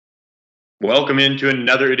Welcome into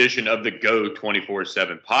another edition of the Go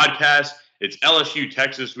 24/7 podcast. It's LSU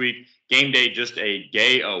Texas week. Game day just a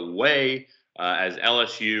day away as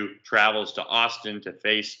LSU travels to Austin to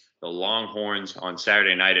face the Longhorns on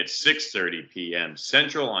Saturday night at 6:30 p.m.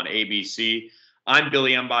 Central on ABC. I'm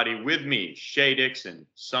Billy Embody. With me, Shay Dixon,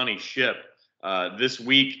 Sonny Ship. This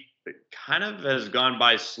week kind of has gone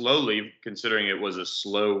by slowly, considering it was a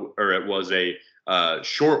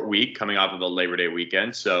short week coming off of the Labor Day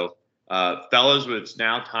weekend. So. Fellas, it's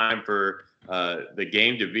now time for the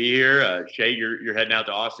game to be here. Shay, you're heading out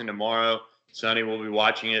to Austin tomorrow. Sonny will be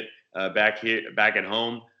watching it back at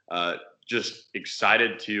home. Just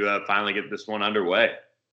excited to finally get this one underway.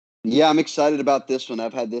 Yeah, I'm excited about this one.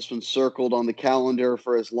 I've had this one circled on the calendar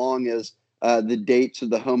for as long as the dates of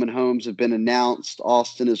the home and homes have been announced.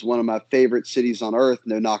 Austin is one of my favorite cities on earth.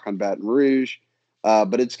 No knock on Baton Rouge,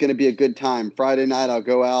 but it's going to be a good time. Friday night, I'll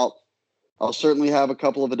go out. I'll certainly have a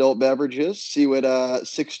couple of adult beverages, see what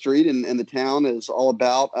 6th Street and the town is all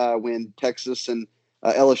about when Texas and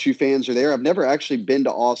LSU fans are there. I've never actually been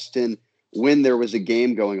to Austin when there was a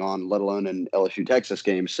game going on, let alone an LSU-Texas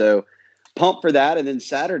game. So pumped for that. And then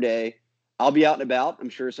Saturday, I'll be out and about. I'm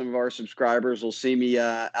sure some of our subscribers will see me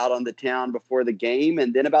out on the town before the game.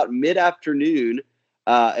 And then about mid-afternoon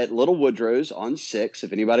at Little Woodrow's on 6,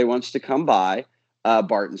 if anybody wants to come by,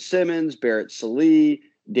 Barton Simmons, Barrett Salee,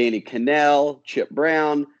 Danny Cannell, Chip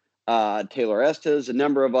Brown, Taylor Estes, a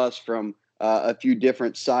number of us from a few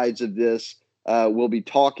different sides of this will be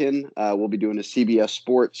talking. We'll be doing a CBS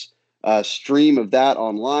Sports stream of that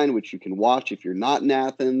online, which you can watch if you're not in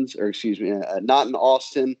Athens, or not in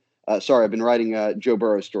Austin. Sorry, I've been writing Joe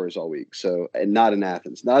Burrow stories all week, and not in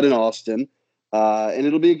Athens, not in Austin. And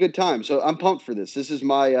it'll be a good time. So I'm pumped for this. This is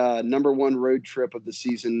my number one road trip of the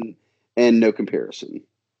season, and no comparison.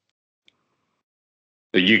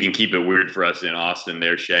 You can keep it weird for us in Austin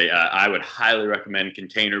there, Shay. I would highly recommend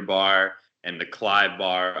Container Bar and the Clive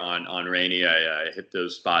Bar on Rainy. I hit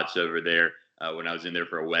those spots over there when I was in there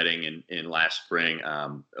for a wedding in last spring.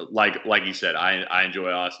 Like you said, I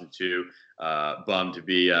enjoy Austin too. Bummed to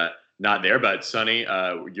be not there, but Sonny,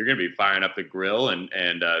 you're going to be firing up the grill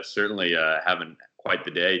and certainly having quite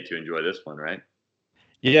the day to enjoy this one, right?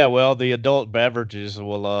 Yeah, well, the adult beverages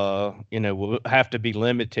will have to be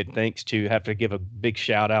limited. Have to give a big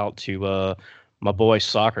shout out to my boy's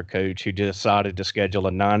soccer coach who decided to schedule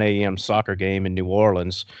a 9 a.m. soccer game in New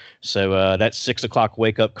Orleans. So that 6 o'clock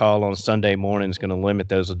wake up call on Sunday morning is going to limit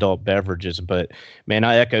those adult beverages. But man,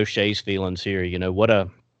 I echo Shay's feelings here. You know, what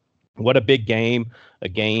a big game, a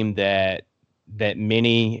game that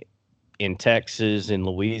many in Texas and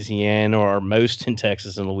Louisiana, or most in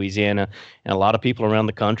Texas and Louisiana, and a lot of people around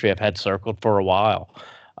the country have had circled for a while.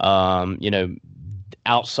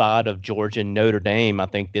 Outside of Georgia and Notre Dame, I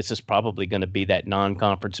think this is probably going to be that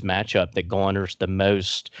non-conference matchup that garners the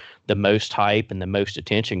most hype and the most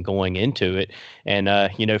attention going into it. And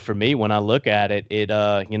for me, when I look at it,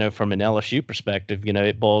 from an LSU perspective,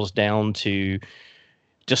 it boils down to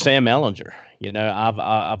just Sam Ehlinger.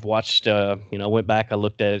 I've watched. Went back. I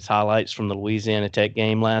looked at his highlights from the Louisiana Tech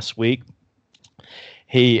game last week.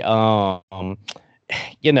 He, you have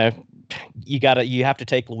to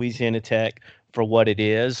take Louisiana Tech for what it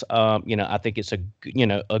is. I think it's a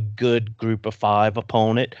good Group of 5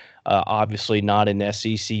 opponent. Obviously not an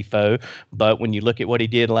SEC foe, but when you look at what he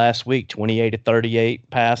did last week, 28 to 38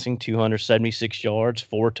 passing, 276 yards,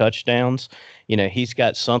 4 touchdowns. He's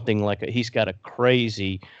got he's got a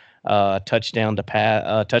crazy touchdown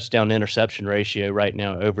interception ratio right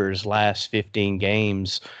now over his last 15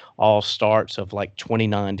 games, all starts of like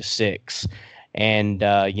 29 to 6. And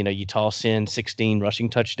you toss in 16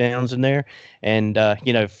 rushing touchdowns in there, and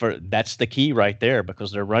that's the key right there,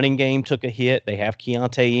 because their running game took a hit. They have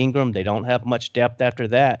Keontae Ingram. They don't have much depth after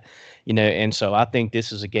that, and so I think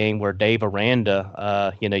this is a game where Dave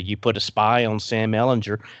Aranda, you put a spy on Sam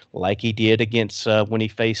Ehlinger like he did against when he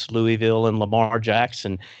faced Louisville and Lamar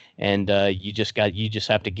Jackson, and you just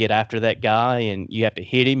have to get after that guy, and you have to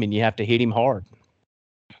hit him, and you have to hit him hard.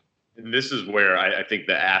 And this is where I think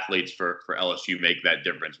the athletes for LSU make that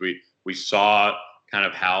difference. We saw kind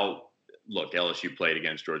of how LSU played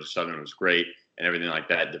against Georgia Southern was great and everything like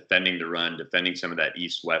that, defending the run, defending some of that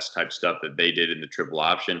East-West type stuff that they did in the triple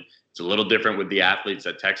option. It's a little different with the athletes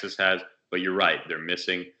that Texas has, but you're right. They're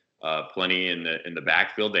missing plenty in the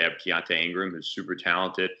backfield. They have Keontae Ingram, who's super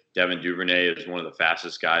talented. Devin Duvernay is one of the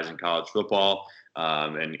fastest guys in college football.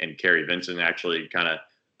 And Kerry Vincent actually kind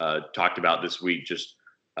of talked about this week just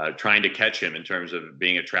trying to catch him in terms of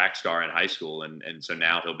being a track star in high school. And so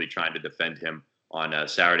now he'll be trying to defend him on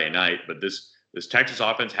Saturday night. But this Texas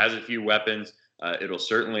offense has a few weapons. It'll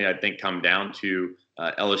certainly, I think, come down to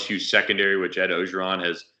LSU secondary, which Ed Ogeron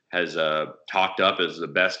has talked up as the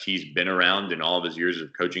best he's been around in all of his years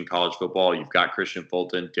of coaching college football. You've got Christian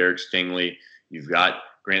Fulton, Derek Stingley. You've got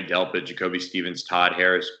Grant Delpit, Jacoby Stevens, Todd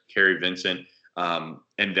Harris, Kerry Vincent.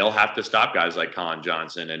 And they'll have to stop guys like Colin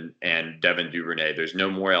Johnson and Devin Duvernay. There's no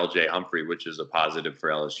more LJ Humphrey, which is a positive for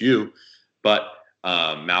LSU. But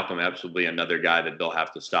Malcolm Epps will be another guy that they'll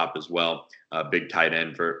have to stop as well. Big tight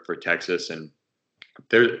end for Texas. And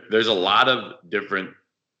there's a lot of different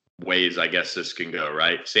ways, I guess, this can go,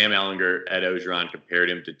 right? Sam Ehlinger, Ed Ogeron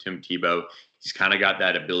compared him to Tim Tebow. He's kind of got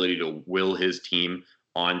that ability to will his team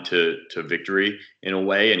on to victory in a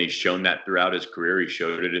way, and he's shown that throughout his career. He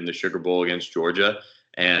showed it in the Sugar Bowl against Georgia,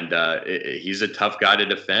 and he's a tough guy to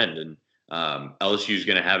defend, and LSU is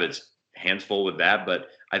going to have its hands full with that. But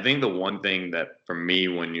I think the one thing that, for me,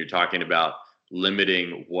 when you're talking about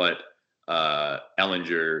limiting what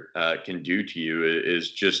Ehlinger can do to you,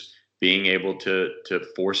 is just being able to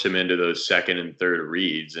force him into those second and third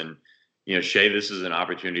reads. And Shea, this is an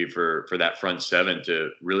opportunity for that front seven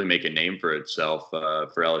to really make a name for itself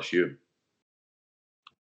for LSU.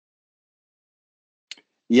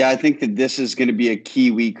 Yeah, I think that this is going to be a key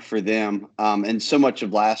week for them. And so much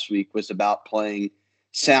of last week was about playing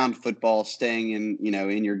sound football, staying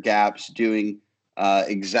in your gaps, doing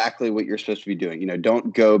exactly what you're supposed to be doing.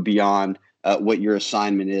 Don't go beyond what your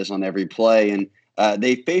assignment is on every play. And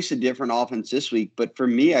they face a different offense this week. But for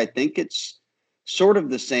me, I think it's sort of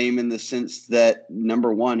the same in the sense that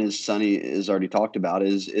number one, as Sonny has already talked about,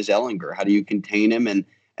 is Ehlinger. How do you contain him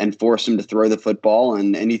and force him to throw the football?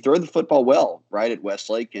 And he threw the football well, right, at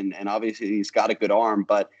Westlake. And obviously he's got a good arm.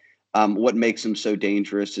 But what makes him so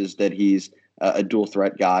dangerous is that he's a dual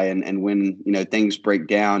threat guy. And when, things break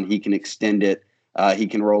down, he can extend it. He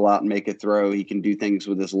can roll out and make a throw. He can do things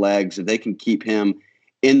with his legs. If they can keep him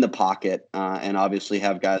in the pocket and obviously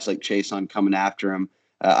have guys like Chason coming after him,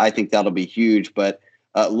 I think that'll be huge. But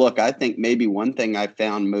look, I think maybe one thing I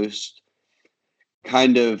found most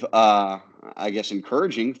kind of,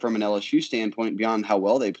 encouraging from an LSU standpoint beyond how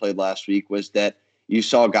well they played last week was that you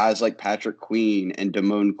saw guys like Patrick Queen and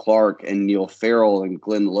Damone Clark and Neil Farrell and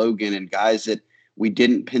Glenn Logan and guys that we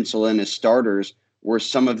didn't pencil in as starters were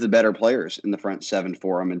some of the better players in the front seven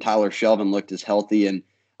for them. And Tyler Shelvin looked as healthy and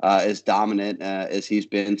as dominant as he's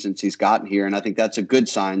been since he's gotten here. And I think that's a good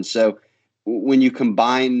sign. So when you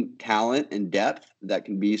combine talent and depth, that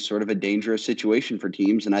can be sort of a dangerous situation for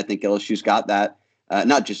teams. And I think LSU's got that,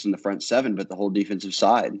 not just in the front seven, but the whole defensive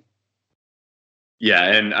side. Yeah,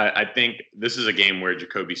 and I think this is a game where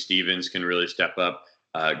Jacoby Stevens can really step up.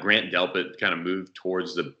 Grant Delpit kind of moved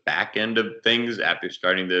towards the back end of things after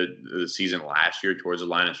starting the season last year towards the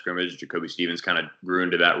line of scrimmage. Jacoby Stevens kind of grew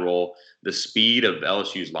into that role. The speed of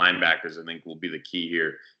LSU's linebackers, I think, will be the key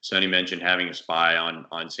here. Sonny mentioned having a spy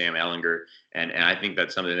on Sam Ehlinger, and I think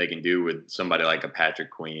that's something they can do with somebody like a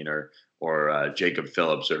Patrick Queen or Jacob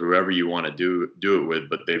Phillips or whoever you want to do it with.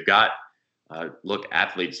 But they've got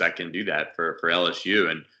athletes that can do that for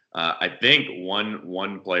LSU. And I think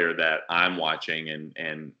one player that I'm watching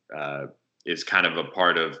and is kind of a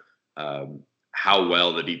part of how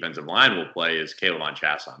well the defensive line will play is K'Lavon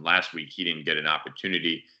Chaisson. Last week, he didn't get an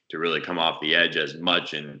opportunity to really come off the edge as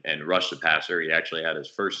much and rush the passer. He actually had his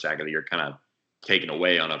first sack of the year kind of taken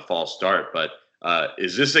away on a false start. But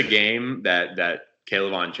is this a game that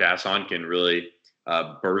K'Lavon Chaisson can really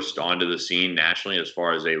burst onto the scene nationally as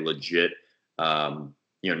far as a legit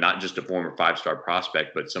not just a former 5-star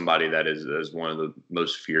prospect, but somebody that is one of the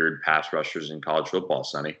most feared pass rushers in college football,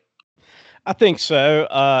 Sonny? I think so.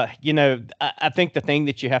 I think the thing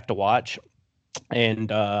that you have to watch,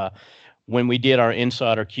 and when we did our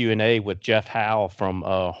insider Q&A with Jeff Howe from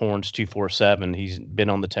Horns 247, he's been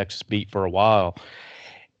on the Texas beat for a while,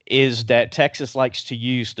 is that Texas likes to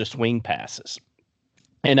use the swing passes.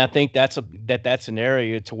 And I think that's an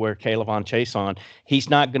area to where K'Lavon Chaisson, he's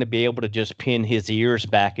not going to be able to just pin his ears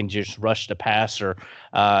back and just rush the passer,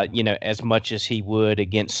 as much as he would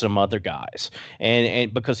against some other guys,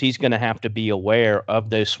 and because he's going to have to be aware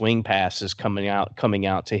of those swing passes coming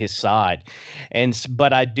out to his side,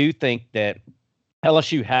 but I do think that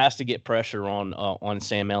LSU has to get pressure on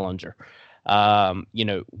Sam Ehlinger.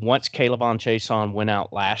 Once K'Lavon Chaisson went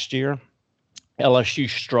out last year, LSU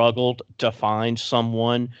struggled to find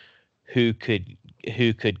someone who could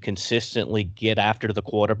consistently get after the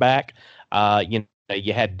quarterback.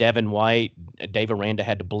 You had Devin White. Dave Aranda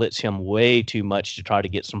had to blitz him way too much to try to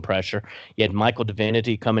get some pressure. You had Michael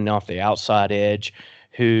Divinity coming off the outside edge,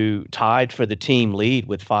 who tied for the team lead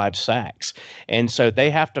with 5 sacks. And so they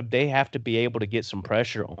have to be able to get some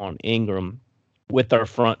pressure on Ingram with their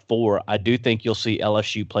front four. I do think you'll see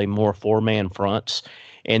LSU play more 4-man fronts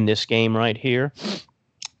in this game right here.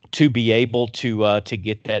 to be able to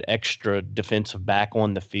get that extra defensive back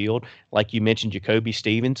on the field. Like you mentioned, Jacoby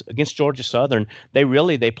Stevens against Georgia Southern,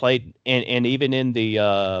 they played, and even in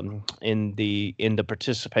the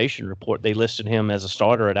participation report, they listed him as a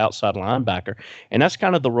starter at outside linebacker, and that's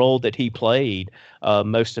kind of the role that he played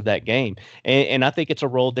most of that game. And I think it's a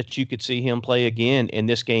role that you could see him play again in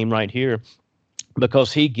this game right here,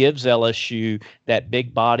 because he gives LSU that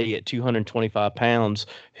big body at 225 pounds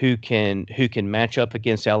who can match up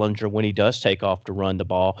against Ehlinger when he does take off to run the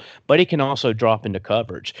ball, but he can also drop into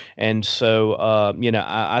coverage. And so,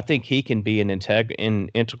 I think he can be an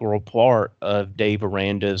integral part of Dave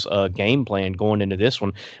Aranda's game plan going into this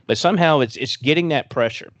one. But somehow it's getting that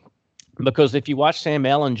pressure, because if you watch Sam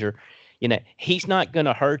Ehlinger, he's not going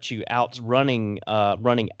to hurt you running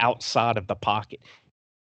outside of the pocket.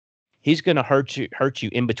 He's going to hurt you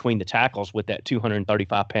in between the tackles with that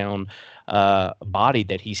 235-pound body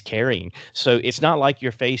that he's carrying. So it's not like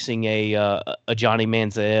you're facing a Johnny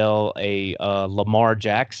Manziel, a Lamar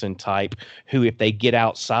Jackson type, who, if they get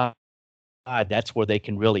outside, that's where they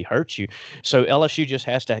can really hurt you. So LSU just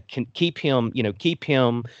has to keep him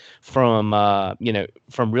from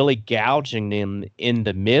really gouging them in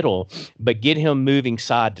the middle, but get him moving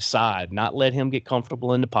side to side, not let him get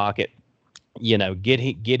comfortable in the pocket.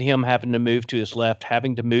 Get him having to move to his left,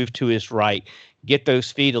 having to move to his right, get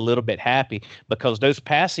those feet a little bit happy, because those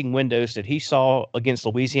passing windows that he saw against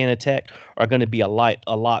Louisiana Tech are going to be a lot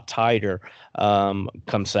tighter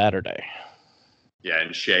come Saturday. Yeah,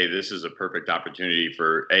 and Shay, this is a perfect opportunity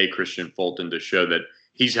for Christian Fulton to show that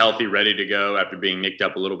he's healthy, ready to go after being nicked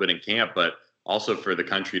up a little bit in camp, but also for the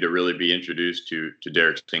country to really be introduced to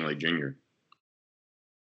Derek Stingley Jr.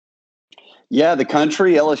 Yeah, the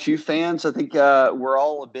country, LSU fans, I think we're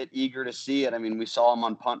all a bit eager to see it. I mean, we saw him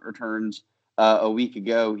on punt returns a week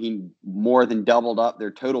ago. He more than doubled up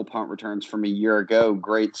their total punt returns from a year ago.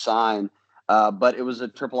 Great sign. But it was a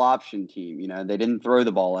triple option team. They didn't throw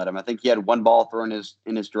the ball at him. I think he had one ball thrown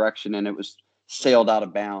in his direction, and it was sailed out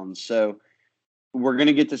of bounds. So we're going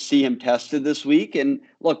to get to see him tested this week. And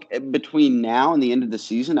look, between now and the end of the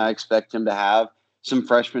season, I expect him to have some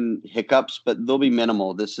freshman hiccups, but they'll be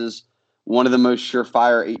minimal. This is one of the most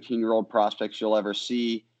surefire 18-year-old prospects you'll ever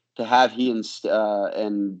see. To have he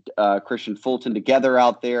and Christian Fulton together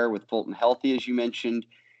out there, with Fulton healthy, as you mentioned,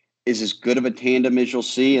 is as good of a tandem as you'll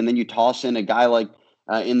see. And then you toss in a guy like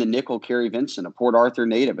in the nickel, Kerry Vincent, a Port Arthur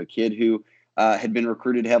native, a kid who had been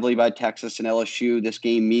recruited heavily by Texas and LSU. This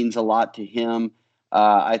game means a lot to him.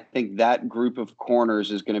 I think that group of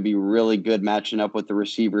corners is going to be really good matching up with the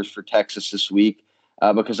receivers for Texas this week,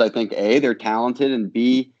 because I think, A, they're talented, and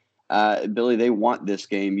B, Billy, they want this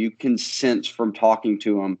game. You can sense from talking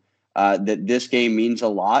to them that this game means a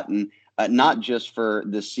lot, and not just for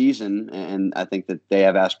this season. And I think that they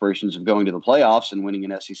have aspirations of going to the playoffs and winning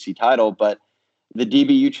an SEC title, but the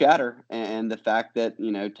DBU chatter and the fact that,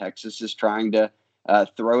 Texas is trying to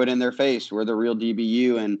throw it in their face. We're the real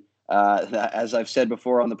DBU. And as I've said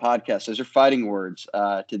before on the podcast, those are fighting words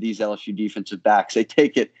to these LSU defensive backs. They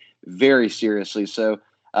take it very seriously. So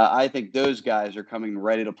I think those guys are coming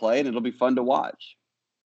ready to play, and it'll be fun to watch.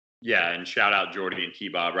 Yeah, and shout out Jordy and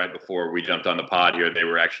T-Bob. Right before we jumped on the pod here, they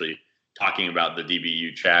were actually talking about the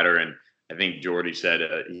DBU chatter, and I think Jordy said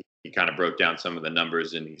he kind of broke down some of the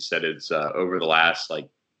numbers, and he said it's over the last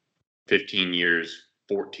 15 years,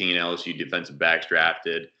 14 LSU defensive backs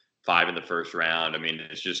drafted, 5 in the first round. I mean,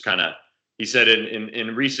 it's just kind of, he said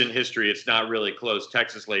in recent history, it's not really close.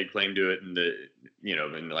 Texas laid claim to it in the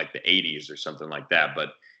the 80s or something like that,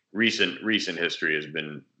 but recent history has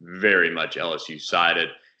been very much LSU sided.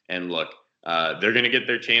 And look, they're going to get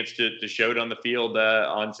their chance to show it on the field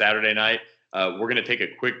on Saturday night. We're going to take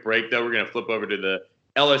a quick break, though. We're going to flip over to the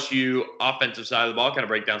LSU offensive side of the ball, kind of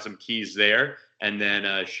break down some keys there, and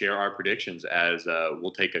then share our predictions as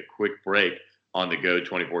we'll take a quick break on the Go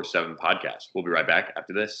 24/7 podcast. We'll be right back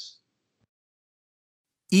after this.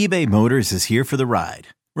 eBay Motors is here for the ride.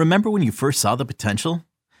 Remember when you first saw the potential?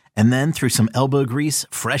 And then through some elbow grease,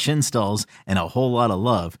 fresh installs, and a whole lot of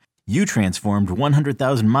love, you transformed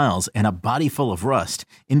 100,000 miles and a body full of rust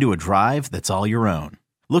into a drive that's all your own.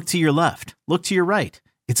 Look to your left. Look to your right.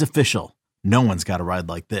 It's official. No one's got a ride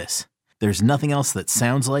like this. There's nothing else that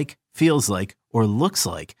sounds like, feels like, or looks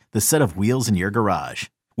like the set of wheels in your garage.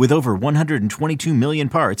 With over 122 million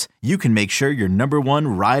parts, you can make sure your number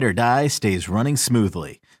one ride or die stays running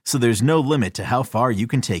smoothly. So there's no limit to how far you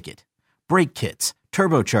can take it. Brake kits,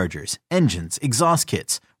 turbochargers, engines, exhaust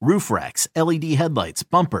kits, roof racks, LED headlights,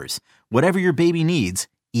 bumpers, whatever your baby needs,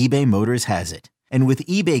 eBay Motors has it. And with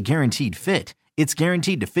eBay Guaranteed Fit, it's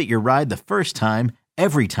guaranteed to fit your ride the first time,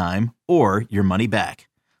 every time, or your money back.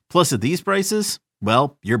 Plus, at these prices,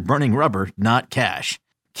 Well, you're burning rubber, not cash.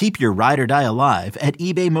 Keep your ride or die alive at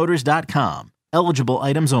ebaymotors.com. Eligible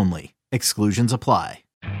items only. Exclusions apply.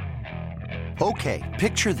 Okay,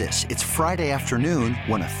 picture this. It's Friday afternoon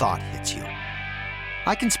when a thought hits you.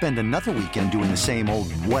 I can spend another weekend doing the same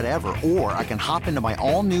old whatever, or I can hop into my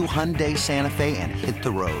all-new Hyundai Santa Fe and hit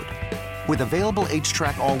the road. With available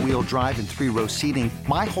H-Track all-wheel drive and 3-row seating,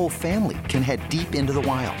 my whole family can head deep into the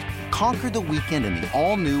wild. Conquer the weekend in the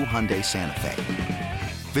all-new Hyundai Santa Fe.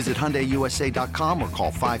 Visit HyundaiUSA.com or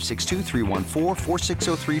call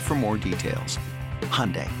 562-314-4603 for more details.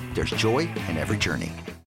 Hyundai, there's joy in every journey.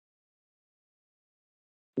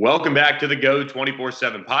 Welcome back to the Go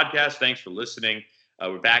 24/7 podcast. Thanks for listening.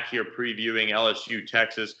 We're back here previewing LSU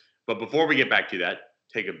Texas. But before we get back to that,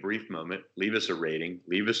 take a brief moment, leave us a rating,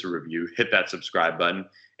 leave us a review, hit that subscribe button,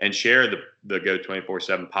 and share the Go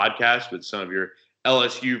 24/7 podcast with some of your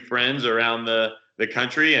LSU friends around the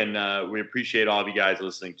country. And we appreciate all of you guys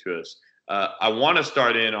listening to us. I want to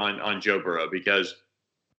start in on Joe Burrow, because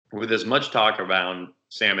with as much talk around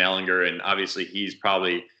Sam Ehlinger, and obviously he's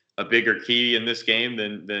probably a bigger key in this game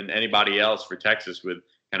than anybody else for Texas, with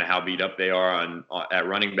kind of how beat up they are at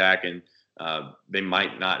running back, and they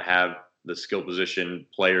might not have the skill position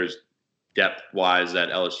players depth-wise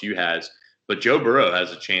that LSU has. But Joe Burrow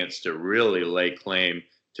has a chance to really lay claim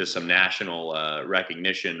to some national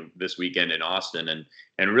recognition this weekend in Austin,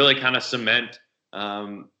 and really kind of cement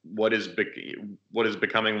what is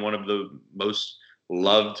becoming one of the most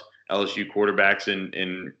loved LSU quarterbacks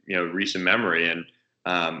in recent memory. And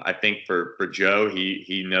I think for Joe,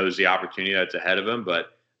 he knows the opportunity that's ahead of him.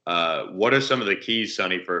 But what are some of the keys,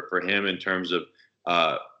 Sonny, for him in terms of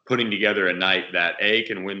putting together a night that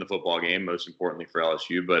can win the football game, most importantly for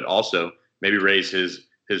LSU, but also maybe raise his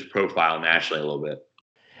profile nationally a little bit?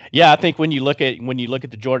 Yeah, I think when you look at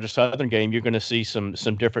the Georgia Southern game, you're going to see some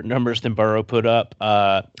different numbers than Burrow put up.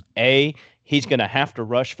 He's going to have to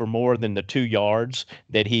rush for more than the 2 yards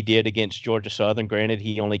that he did against Georgia Southern. Granted,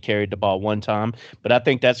 he only carried the ball one time, but I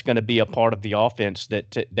think that's going to be a part of the offense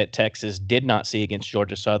that Texas did not see against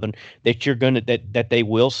Georgia Southern that they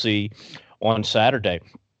will see on Saturday.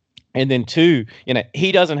 And then 2,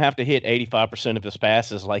 he doesn't have to hit 85% of his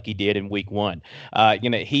passes like he did in week 1.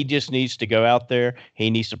 He just needs to go out there. He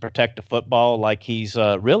needs to protect the football like he's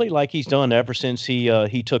done ever since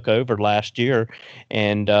he took over last year,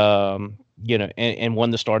 and and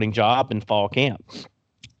won the starting job in fall camp.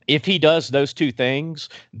 If he does those 2 things,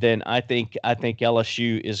 then I think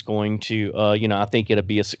LSU is going to, I think it'll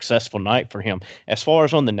be a successful night for him. As far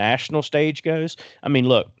as on the national stage goes, I mean,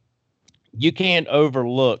 look, you can't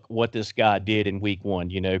overlook what this guy did in week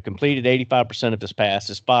 1. Completed 85% of his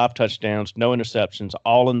passes, 5 touchdowns, no interceptions,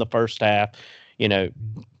 all in the first half,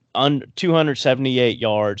 278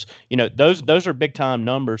 yards. Those are big time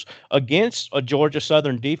numbers against a Georgia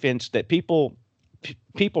Southern defense that people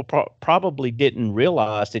probably didn't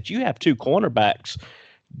realize that you have 2 cornerbacks.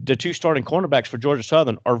 The 2 starting cornerbacks for Georgia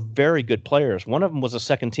Southern are very good players. One of them was a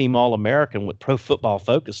second-team All-American with Pro Football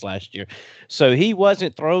Focus last year. So he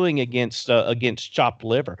wasn't throwing against chopped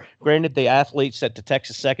liver. Granted, the athletes at the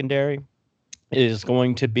Texas secondary is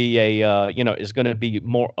going to be a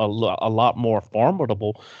lot more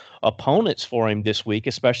formidable opponents for him this week,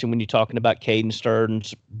 especially when you're talking about Caden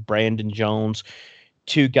Stearns, Brandon Jones,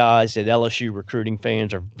 2 guys that LSU recruiting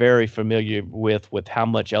fans are very familiar with how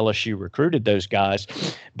much LSU recruited those guys.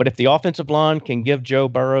 But if the offensive line can give Joe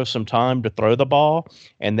Burrow some time to throw the ball,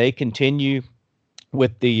 and they continue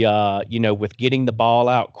with with getting the ball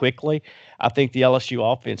out quickly, I think the LSU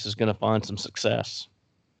offense is going to find some success.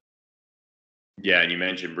 Yeah, and you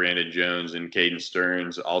mentioned Brandon Jones and Caden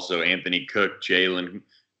Stearns, also Anthony Cook, Jalen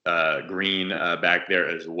Green back there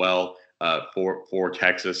as well for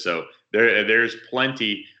Texas. So there's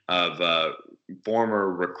plenty of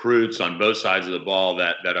former recruits on both sides of the ball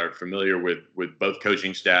that are familiar with both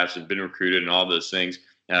coaching staffs, have been recruited, and all those things.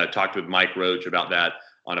 Talked with Mike Roach about that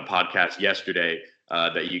on a podcast yesterday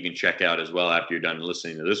that you can check out as well after you're done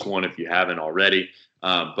listening to this one if you haven't already.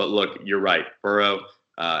 But look, you're right. Burrow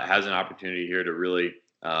has an opportunity here to really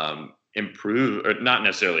improve, or not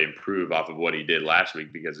necessarily improve off of what he did last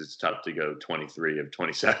week, because it's tough to go 23 of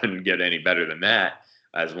 27 and get any better than that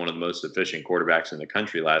as one of the most efficient quarterbacks in the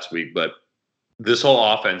country last week. But this whole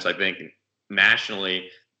offense, I think nationally,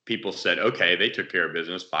 people said, okay, they took care of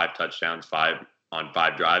business, 5 touchdowns, 5 on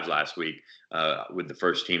 5 drives last week with the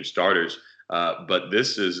first team starters. But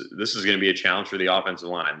this is going to be a challenge for the offensive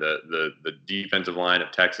line. The defensive line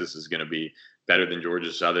of Texas is going to be better than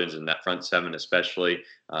Georgia Southern's, and that front 7 especially.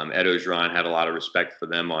 Ed Orgeron had a lot of respect for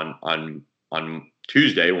them on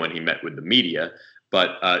Tuesday when he met with the media.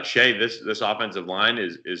 But Shay, this offensive line,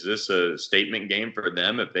 is this a statement game for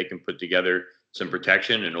them if they can put together some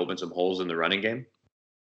protection and open some holes in the running game?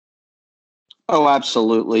 Oh,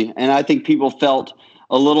 absolutely. And I think people felt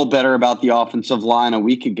a little better about the offensive line a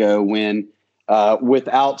week ago when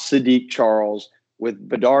without Sadiq Charles, with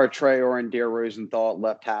Badara Traore and Dare Rosenthal at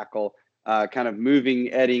left tackle, kind of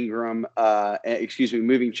moving Ed Ingram,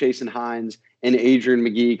 moving Chasen Hines and Adrian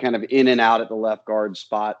McGee kind of in and out at the left guard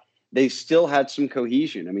spot. They still had some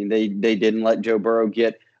cohesion. I mean, they didn't let Joe Burrow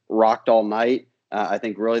get rocked all night. I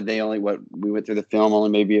think really we went through the film, only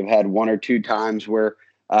maybe have had one or two times where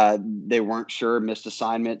they weren't sure, missed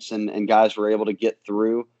assignments, and guys were able to get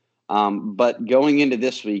through. But going into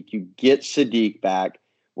this week, you get Sadiq back.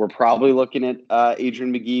 We're probably looking at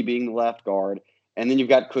Adrian McGee being the left guard. And then you've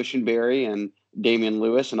got Cushenberry and Damian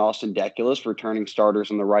Lewis and Austin Deculus returning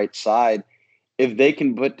starters on the right side. If they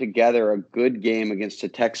can put together a good game against a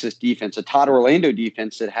Texas defense, a Todd Orlando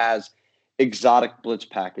defense that has exotic blitz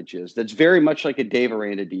packages, that's very much like a Dave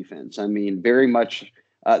Aranda defense. I mean, very much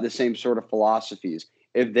the same sort of philosophies.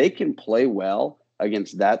 If they can play well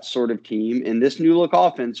against that sort of team in this new look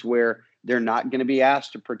offense where they're not going to be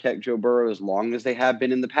asked to protect Joe Burrow as long as they have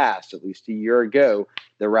been in the past, at least a year ago,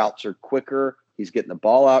 the routes are quicker. He's getting the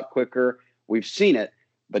ball out quicker. We've seen it,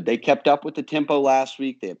 but they kept up with the tempo last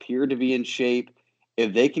week. They appear to be in shape.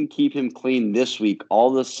 If they can keep him clean this week,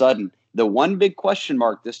 all of a sudden, the one big question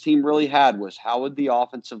mark this team really had was how would the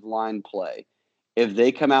offensive line play? If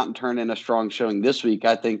they come out and turn in a strong showing this week,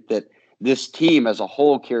 I think that this team as a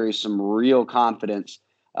whole carries some real confidence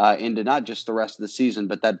into not just the rest of the season,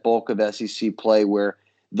 but that bulk of SEC play where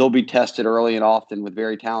they'll be tested early and often with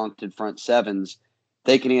very talented front sevens.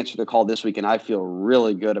 They can answer the call this week, and I feel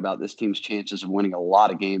really good about this team's chances of winning a lot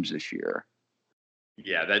of games this year.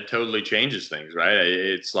 Yeah, that totally changes things, right?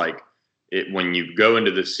 It's like when you go into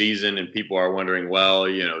the season and people are wondering, well,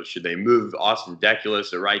 should they move Austin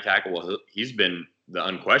Deculus at right tackle? Well, he's been the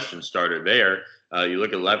unquestioned starter there. You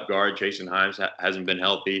look at left guard, Chasen Hines hasn't been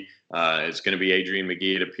healthy. It's going to be Adrian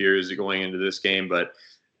McGee, it appears, going into this game. But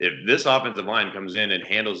if this offensive line comes in and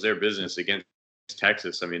handles their business against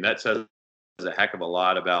Texas, I mean, that says a heck of a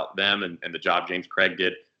lot about them and the job James Craig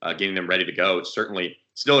did getting them ready to go. It's certainly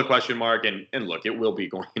still a question mark. And look, it will be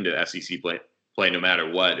going into SEC play no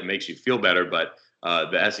matter what. It makes you feel better, but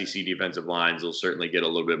the SEC defensive lines will certainly get a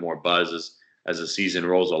little bit more buzz as the season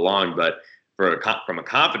rolls along. But from a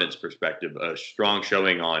confidence perspective, a strong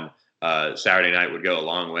showing on Saturday night would go a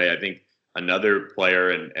long way. I think another player,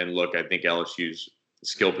 and look, I think LSU's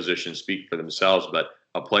skill positions speak for themselves, but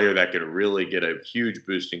a player that could really get a huge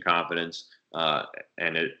boost in confidence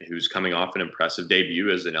who's coming off an impressive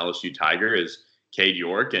debut as an LSU Tiger is Cade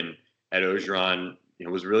York. And Ed Orgeron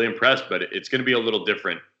was really impressed, but it's going to be a little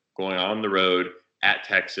different going on the road at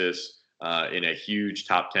Texas in a huge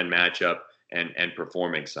top 10 matchup and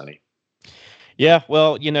performing, Sonny. Yeah,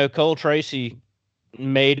 well, Cole Tracy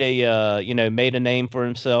made a name for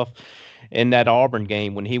himself in that Auburn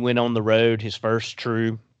game when he went on the road, his first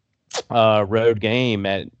true road game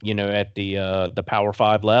at the Power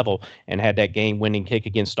 5 level, and had that game-winning kick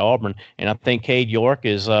against Auburn. And I think Cade York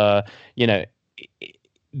is that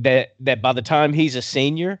by the time he's a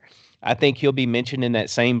senior, I think he'll be mentioned in that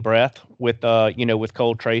same breath with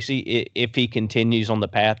Cole Tracy if he continues on the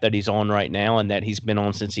path that he's on right now and that he's been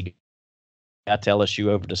on since he got to LSU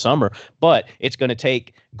over the summer. But it's going to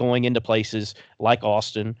take going into places like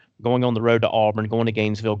Austin, going on the road to Auburn, going to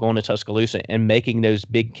Gainesville, going to Tuscaloosa, and making those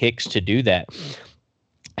big kicks to do that.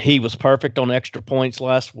 He was perfect on extra points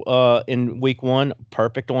in week one,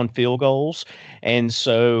 perfect on field goals. And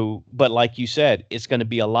so, but like you said, it's going to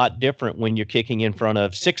be a lot different when you're kicking in front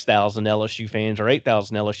of 6,000 LSU fans or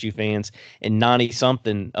 8,000 LSU fans and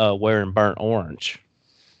 90-something wearing burnt orange.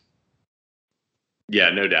 Yeah,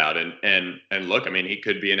 no doubt. And look, I mean, he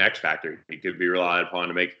could be an X factor. He could be relied upon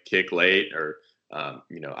to make a kick late or,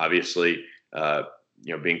 obviously,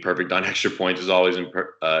 being perfect on extra points is always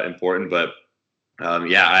important. But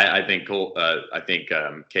I think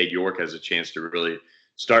Cade York has a chance to really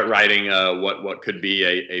start writing what could be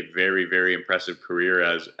a very, very impressive career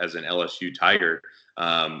as an LSU Tiger.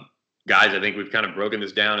 Guys, I think we've kind of broken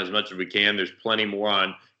this down as much as we can. There's plenty more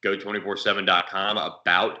on go247.com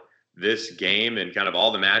about this game and kind of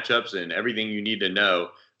all the matchups and everything you need to know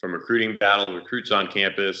from recruiting battle, recruits on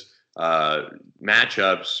campus,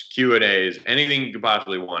 matchups, Q&As, anything you could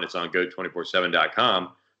possibly want. It's on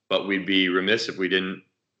go247.com. But we'd be remiss if we didn't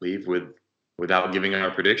leave without giving our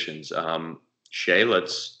predictions. Shay,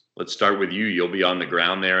 let's start with you. You'll be on the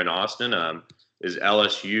ground there in Austin. Is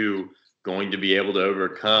LSU going to be able to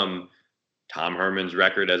overcome Tom Herman's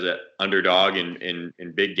record as an underdog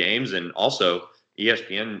in big games? And also,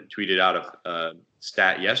 ESPN tweeted out a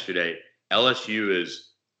stat yesterday. LSU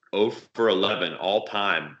is 0 for 11 all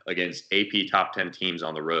time against AP top 10 teams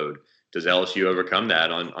on the road. Does LSU overcome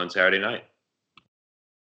that on Saturday night?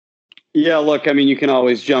 Yeah, look, I mean, you can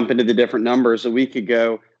always jump into the different numbers. A week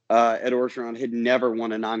ago, Ed Orgeron had never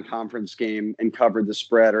won a non-conference game and covered the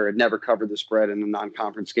spread, or had never covered the spread in a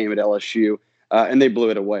non-conference game at LSU, and they blew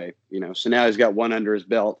it away. So now he's got one under his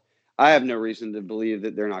belt. I have no reason to believe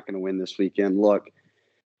that they're not going to win this weekend. Look,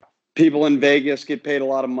 people in Vegas get paid a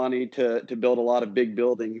lot of money to build a lot of big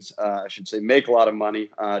buildings. I should say make a lot of money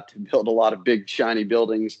to build a lot of big, shiny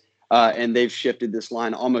buildings, and they've shifted this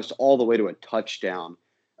line almost all the way to a touchdown.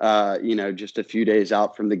 Just a few days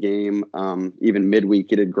out from the game, even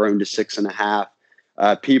midweek, it had grown to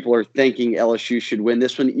 6.5. People are thinking LSU should win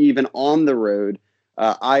this one, even on the road.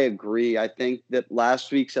 I agree. I think that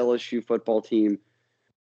last week's LSU football team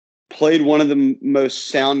played one of the most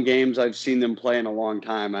sound games I've seen them play in a long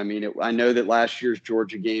time. I mean, I know that last year's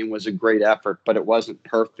Georgia game was a great effort, but it wasn't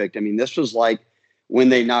perfect. I mean, this was like when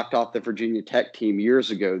they knocked off the Virginia Tech team years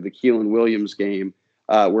ago, the Keelan Williams game,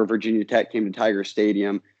 where Virginia Tech came to Tiger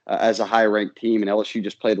Stadium as a high-ranked team, and LSU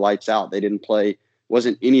just played lights out. They didn't play,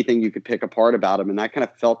 wasn't anything you could pick apart about them, and I kind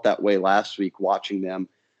of felt that way last week watching them.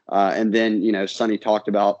 And then, Sonny talked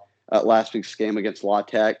about last week's game against La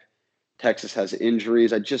Tech. Texas has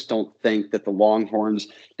injuries. I just don't think that the Longhorns,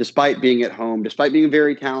 despite being at home, despite being a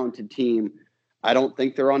very talented team, I don't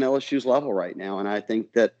think they're on LSU's level right now. And I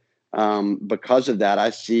think that because of that,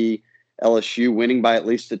 I see LSU winning by at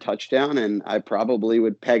least a touchdown, and I probably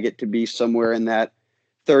would peg it to be somewhere in that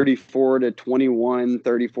 34-21,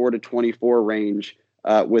 34-24 range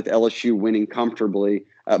with LSU winning comfortably.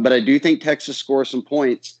 But I do think Texas scores some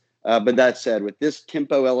points. But that said, with this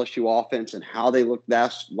tempo LSU offense and how they looked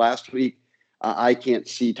last week, I can't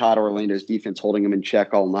see Todd Orlando's defense holding them in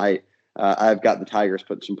check all night. I've got the Tigers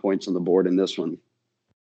putting some points on the board in this one.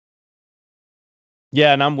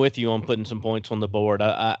 Yeah, and I'm with you on putting some points on the board.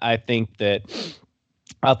 I think that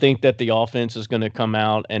the offense is going to come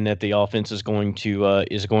out, and that the offense is going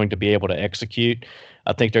to be able to execute.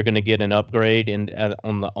 I think they're going to get an upgrade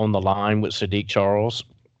on the line with Sadiq Charles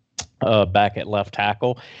back at left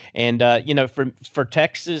tackle, and for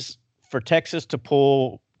Texas to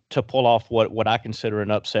pull off what I consider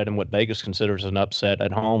an upset and what Vegas considers an upset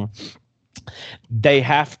at home, they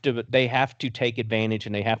have to take advantage,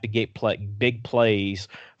 and they have to get big plays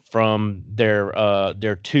from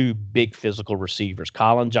their two big physical receivers,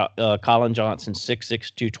 Colin Johnson,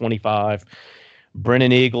 6'6", 225,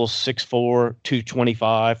 Brennan Eagles, 6'4",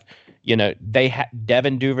 225.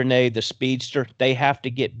 Devin Duvernay, the speedster, they have to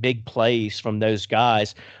get big plays from those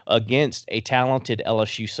guys against a talented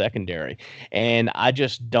LSU secondary. And I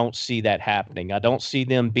just don't see that happening. I don't see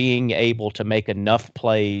them being able to make enough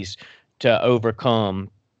plays to overcome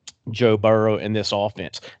Joe Burrow in this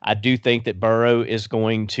offense. I do think that Burrow is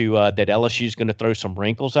going to that LSU is going to throw some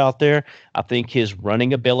wrinkles out there. I think his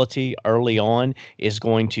running ability early on is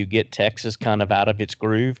going to get Texas kind of out of its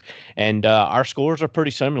groove. And our scores are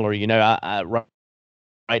pretty similar.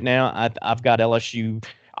 Right now I've got LSU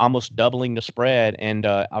almost doubling the spread, and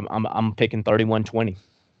I'm picking 31-20.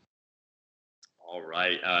 All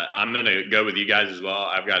right, I'm going to go with you guys as well.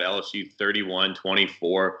 I've got LSU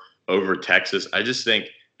 31-24 over Texas. I just think.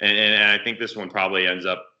 And I think this one probably ends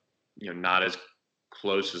up, not as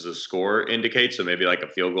close as the score indicates. So maybe like a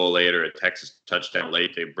field goal late or a Texas touchdown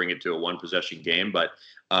late, they bring it to a one-possession game. But,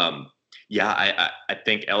 I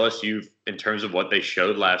think LSU, in terms of what they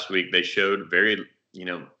showed last week, they showed very,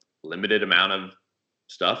 limited amount of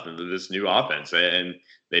stuff into this new offense. And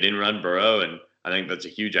they didn't run Burrow. And I think that's a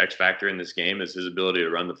huge X factor in this game, is his ability to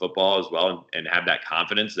run the football as well and have that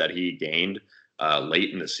confidence that he gained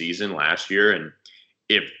late in the season last year. And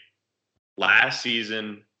if last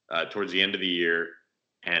season, towards the end of the year,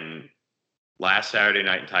 and last Saturday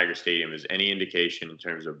night in Tiger Stadium is any indication in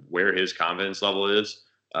terms of where his confidence level is,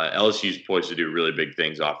 LSU's poised to do really big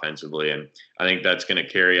things offensively. And I think that's going to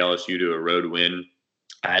carry LSU to a road win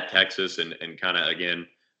at Texas and kind of, again,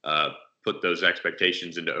 put those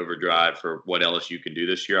expectations into overdrive for what LSU can do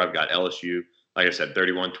this year. I've got LSU, like I said,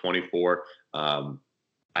 31-24.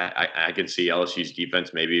 I can see LSU's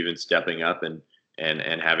defense maybe even stepping up and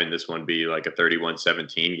having this one be like a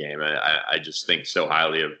 31-17 game. I just think so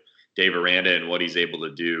highly of Dave Aranda and what he's able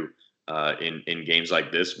to do in games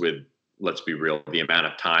like this with, let's be real, the amount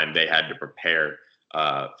of time they had to prepare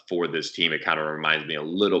for this team. It kind of reminds me a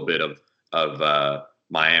little bit of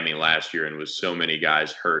Miami last year, and with so many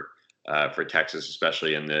guys hurt for Texas,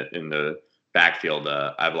 especially in the backfield.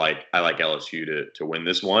 I like LSU to win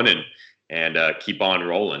this one and keep on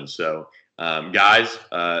rolling. So Guys,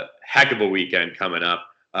 heck of a weekend coming up.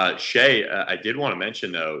 Shay, I did want to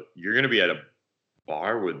mention, though, you're going to be at a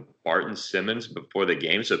bar with Barton Simmons before the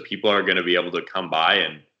game, so people are going to be able to come by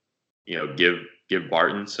and, give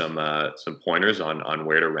Barton some pointers on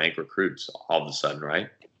where to rank recruits all of a sudden, right?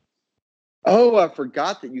 Oh, I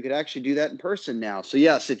forgot that you could actually do that in person now. So,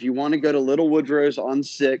 yes, if you want to go to Little Woodrow's on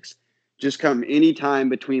 6, just come anytime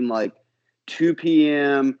between like 2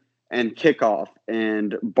 p.m. and kickoff.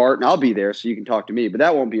 And Barton, I'll be there so you can talk to me, but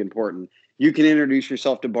that won't be important. You can introduce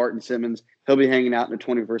yourself to Barton Simmons. He'll be hanging out in a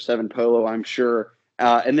 24/7 polo, I'm sure.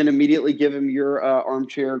 And then immediately give him your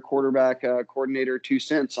armchair quarterback coordinator 2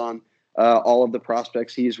 cents on all of the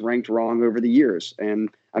prospects he's ranked wrong over the years. And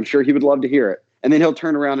I'm sure he would love to hear it. And then he'll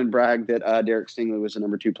turn around and brag that Derek Stingley was the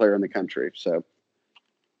number 2 player in the country. So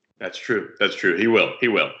that's true. That's true. He will.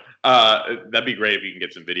 That'd be great if you can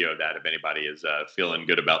get some video of that. If anybody is feeling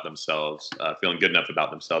good about themselves, feeling good enough about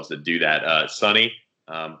themselves to do that. Sonny,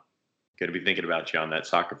 going to be thinking about you on that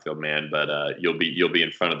soccer field, man. But you'll be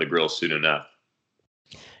in front of the grill soon enough.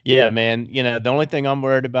 Yeah, man. The only thing I'm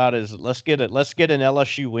worried about is let's get an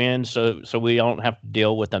LSU win, so we don't have to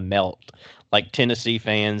deal with a melt like Tennessee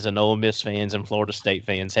fans and Ole Miss fans and Florida State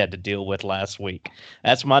fans had to deal with last week.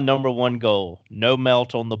 That's my number one goal. No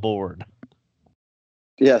melt on the board.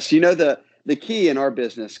 Yes, the key in our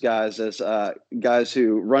business, guys, is guys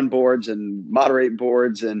who run boards and moderate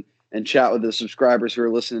boards and chat with the subscribers who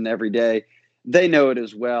are listening every day. They know it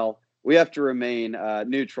as well. We have to remain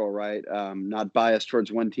neutral, right? Not biased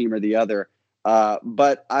towards one team or the other.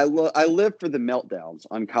 But I live for the meltdowns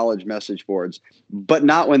on college message boards, but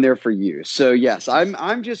not when they're for you. So yes,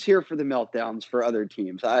 I'm just here for the meltdowns for other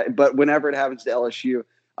teams. But whenever it happens to LSU,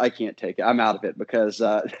 I can't take it. I'm out of it because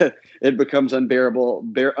it becomes unbearable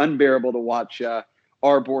to watch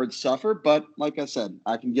our board suffer. But like I said,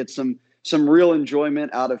 I can get some real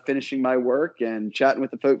enjoyment out of finishing my work and chatting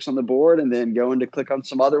with the folks on the board, and then going to click on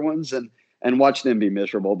some other ones and watch them be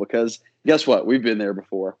miserable. Because guess what? We've been there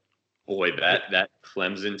before. Boy, that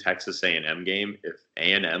Clemson Texas A&M game, if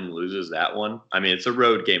A&M loses that one, I mean, it's a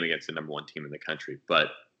road game against the number 1 team in the country, but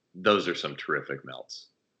those are some terrific melts.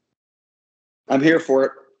 I'm here for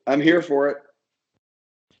it.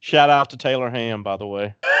 Shout out to Taylor Ham, by the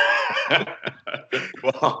way.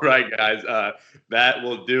 Well, all right, guys. That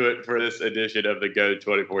will do it for this edition of the Go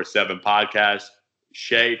 24/7 podcast.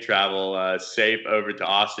 Shay, travel safe over to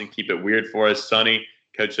Austin. Keep it weird for us. Sonny,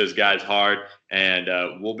 coach those guys hard. And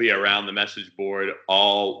we'll be around the message board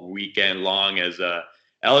all weekend long as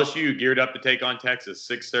LSU geared up to take on Texas,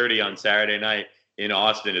 6:30 on Saturday night in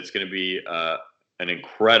Austin. It's going to be an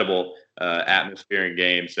incredible atmosphere and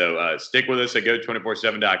game. So stick with us at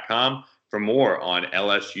go247.com for more on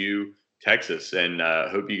LSU Texas. And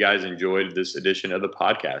hope you guys enjoyed this edition of the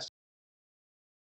podcast.